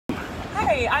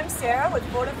Hi, I'm Sarah with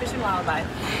Florida Fish and Wildlife.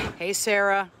 Hey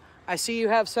Sarah, I see you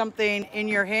have something in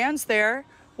your hands there.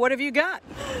 What have you got?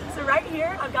 So right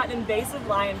here, I've got an invasive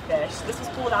lionfish. This was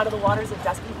pulled out of the waters of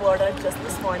Dusky, Florida just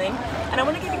this morning. And I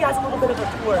want to give you guys a little bit of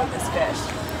a tour of this fish.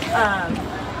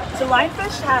 So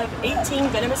lionfish have 18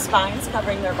 venomous spines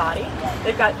covering their body.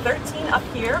 They've got 13 up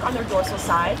here on their dorsal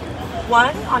side,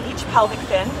 1 on each pelvic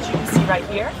fin, as you can see right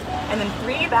here, and then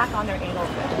 3 back on their anal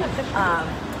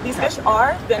fin. These fish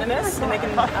are venomous and they can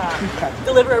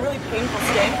deliver a really painful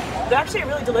sting. They're actually a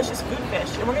really delicious food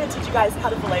fish, and we're going to teach you guys how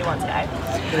to fillet one today.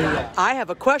 I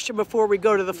have a question before we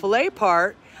go to the fillet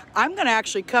part. I'm going to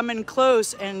actually come in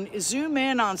close and zoom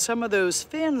in on some of those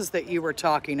fins that you were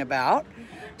talking about.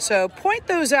 So point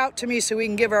those out to me so we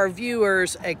can give our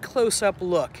viewers a close-up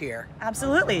look here.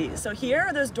 Absolutely. So here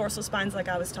are those dorsal spines like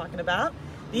I was talking about.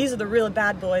 These are the real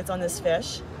bad boys on this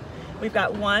fish. We've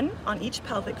got 1 on each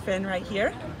pelvic fin right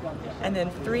here, and then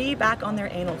 3 back on their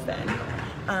anal fin.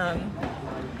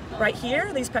 Right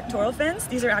here, these pectoral fins,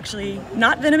 these are actually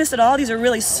not venomous at all. These are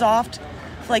really soft,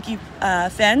 flaky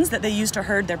fins that they use to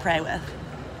herd their prey with.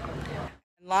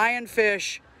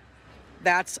 Lionfish,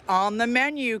 that's on the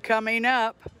menu coming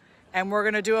up, and we're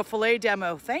going to do a fillet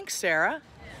demo. Thanks, Sarah.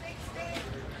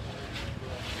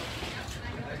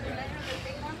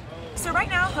 So right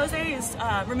now, Jose is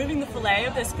removing the fillet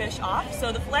of this fish off.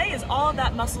 So the fillet is all of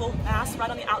that muscle mass right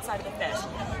on the outside of the fish.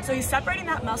 So he's separating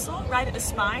that muscle right at the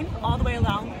spine, all the way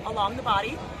along the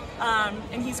body.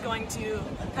 And he's going to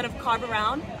kind of carve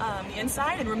around the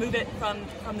inside and remove it from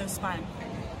the spine.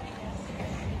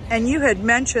 And you had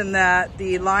mentioned that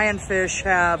the lionfish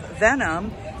have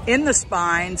venom in the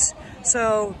spines,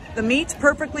 so the meat's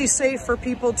perfectly safe for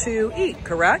people to eat,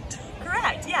 correct?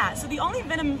 Correct, yeah. So the only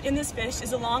venom in this fish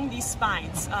is along these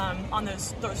spines, on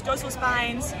those dorsal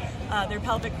spines, their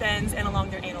pelvic fins, and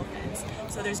along their anal fins.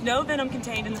 So there's no venom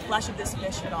contained in the flesh of this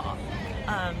fish at all.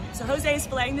 So Jose is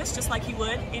filleting this just like he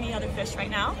would any other fish right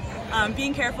now,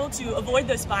 being careful to avoid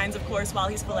those spines, of course, while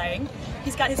he's filleting.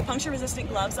 He's got his puncture-resistant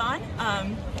gloves on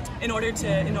in order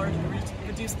to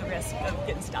reduce the risk of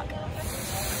getting stuck.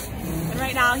 And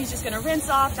right now, he's just going to rinse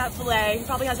off that fillet. He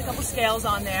probably has a couple scales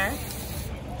on there.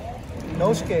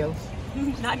 No scales.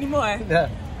 Not anymore. Yeah.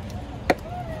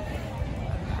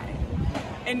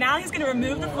 And now he's going to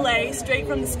remove the fillet straight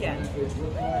from the skin.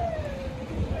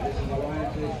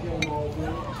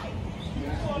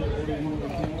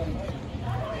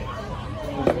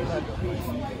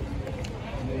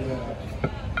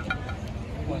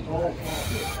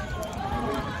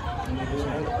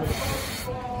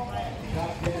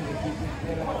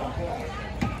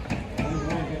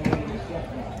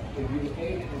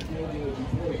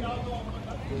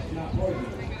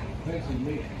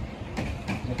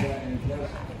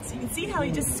 So you can see how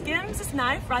he just skims his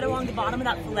knife right along the bottom of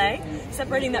that fillet,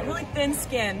 separating that really thin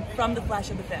skin from the flesh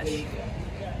of the fish.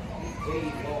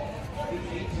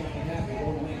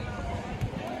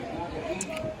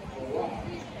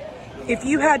 If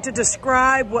you had to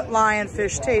describe what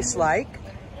lionfish tastes like,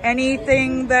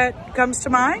 anything that comes to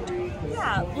mind?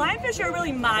 Yeah, lionfish are a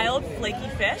really mild, flaky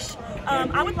fish.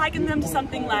 I would liken them to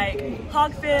something like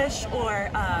hogfish or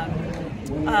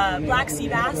black sea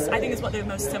bass, I think is what they're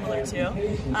most similar to.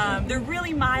 They're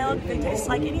really mild. They taste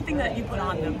like anything that you put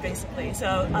on them, basically.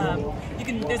 So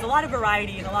there's a lot of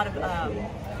variety and a lot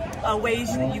of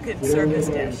ways that you could serve this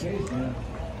dish.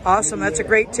 Awesome, that's a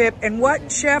great tip. And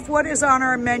Chef, what is on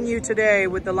our menu today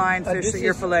with the lionfish that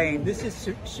you're filleting? This is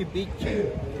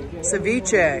ceviche.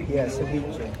 Ceviche? Yeah,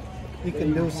 ceviche. You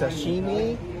can do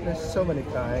sashimi, there's so many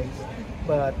kinds,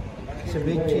 but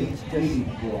ceviche is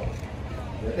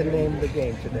just the name of the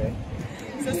game today.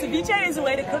 So ceviche is a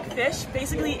way to cook fish,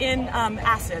 basically in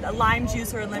acid, a lime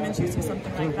juice or a lemon juice or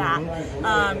something like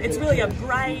that. It's really a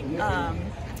bright,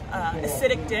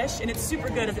 acidic dish, and it's super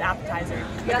good as an appetizer.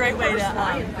 A great way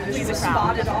to please a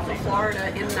crowd. Spotted off of Florida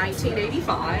in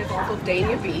 1985 off of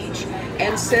Dania Beach,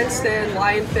 and since then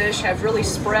lionfish have really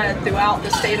spread throughout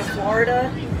the state of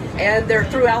Florida, and they're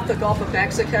throughout the Gulf of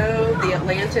Mexico, the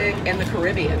Atlantic, and the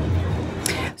Caribbean.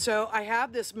 So I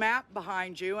have this map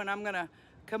behind you, and I'm going to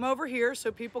come over here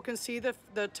so people can see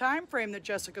the time frame that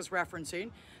Jessica's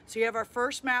referencing. So you have our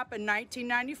first map in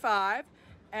 1995.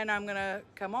 And I'm going to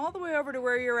come all the way over to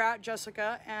where you're at,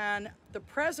 Jessica, and the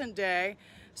present day.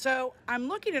 So I'm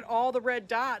looking at all the red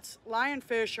dots.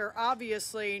 Lionfish are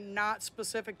obviously not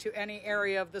specific to any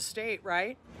area of the state,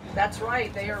 right? That's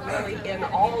right. They are really in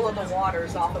all of the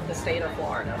waters off of the state of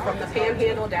Florida, from the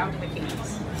Panhandle down to the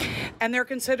Keys. And they're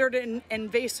considered an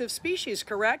invasive species,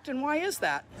 correct? And why is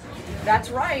that? That's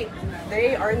right.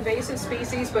 They are invasive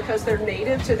species because they're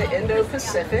native to the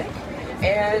Indo-Pacific.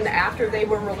 And after they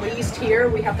were released here,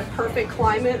 we have the perfect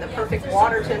climate, the perfect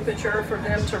water temperature for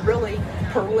them to really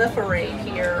proliferate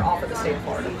here off of the state of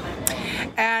Florida.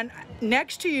 And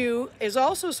next to you is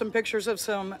also some pictures of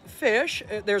some fish.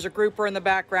 There's a grouper in the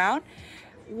background.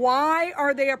 Why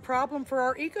are they a problem for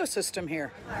our ecosystem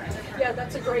here? Yeah,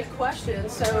 that's a great question.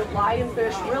 So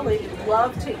lionfish really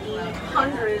love to eat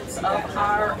hundreds of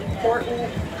our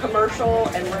important commercial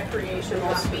and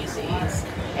recreational species.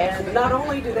 And not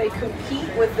only do they compete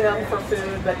with them for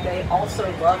food, but they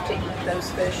also love to eat those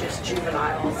fish as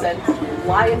juveniles. And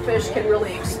lionfish can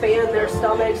really expand their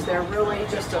stomachs. They're really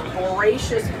just a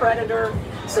voracious predator.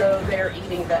 So they're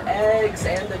eating the eggs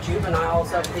and the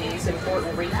juveniles of these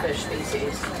important reef fish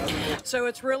species. So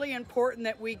it's really important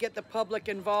that we get the public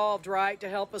involved, right, to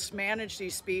help us manage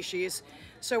these species.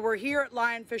 So we're here at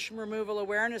Lionfish and Removal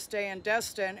Awareness Day in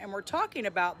Destin, and we're talking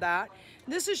about that.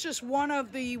 This is just one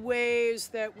of the ways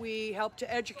that we help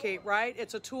to educate, right?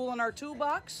 It's a tool in our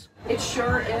toolbox. It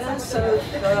sure is. So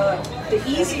the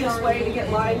easiest way to get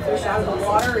lionfish out of the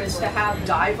water is to have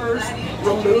divers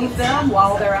remove them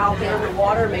while they're out there in the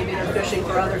water. Maybe they're fishing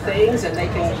for other things and they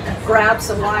can grab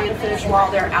some lionfish while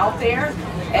they're out there.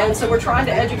 And so we're trying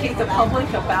to educate the public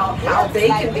about how they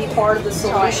can be part of the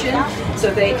solution,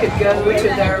 so they could go to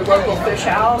their local fish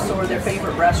house or their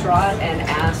favorite restaurant and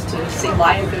ask to see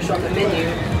lionfish on the menu,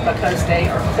 because they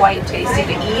are quite tasty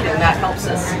to eat, and that helps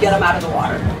us get them out of the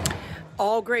water.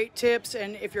 All great tips,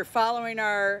 and if you're following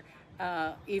our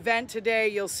event today,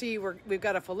 you'll see we've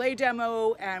got a fillet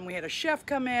demo, and we had a chef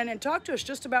come in and talk to us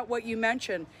just about what you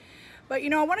mentioned. But, you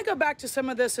know, I want to go back to some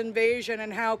of this invasion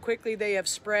and how quickly they have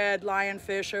spread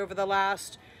lionfish over the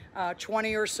last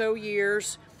 20 or so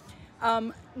years.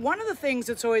 One of the things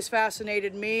that's always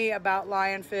fascinated me about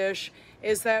lionfish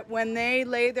is that when they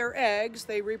lay their eggs,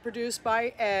 they reproduce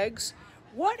by eggs.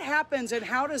 What happens and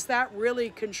how does that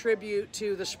really contribute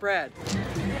to the spread?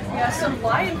 Yeah, so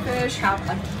lionfish have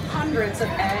hundreds of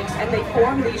eggs, and they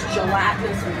form these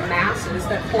gelatinous masses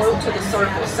that float to the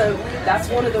surface. So that's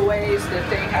one of the ways that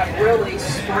they have really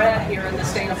spread here in the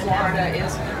state of Florida,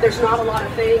 is there's not a lot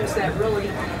of things that really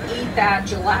eat that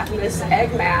gelatinous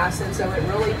egg mass, and so it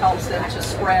really helps them to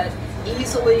spread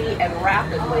easily and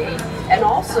rapidly. And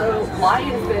also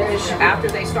lionfish, after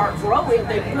they start growing,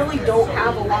 they really don't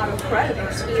have a lot of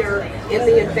predators here in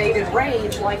the invaded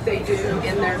range like they do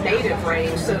in their native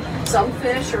range. So some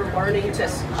fish are learning to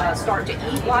start to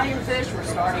eat lionfish. We're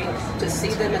starting to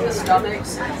see them in the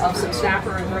stomachs of some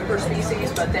snapper and grouper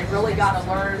species, but they've really got to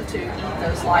learn to eat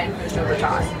those lionfish over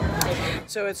time.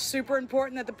 So it's super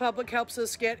important that the public helps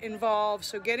us get involved.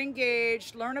 So get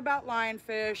engaged, learn about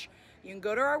lionfish. You can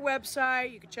go to our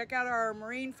website, you can check out our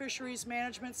marine fisheries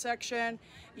management section,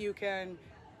 you can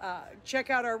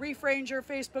check out our Reef Ranger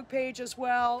Facebook page as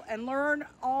well, and learn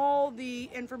all the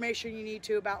information you need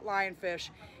to about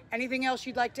lionfish. Anything else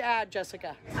you'd like to add,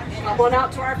 Jessica? Come on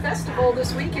out to our festival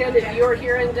this weekend if you're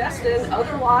here in Destin.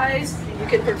 Otherwise, you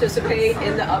can participate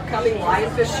in the upcoming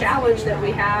Lionfish Challenge that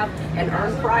we have and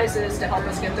earn prizes to help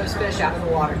us get those fish out of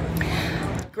the water.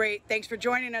 Great. Thanks for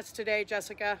joining us today,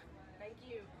 Jessica.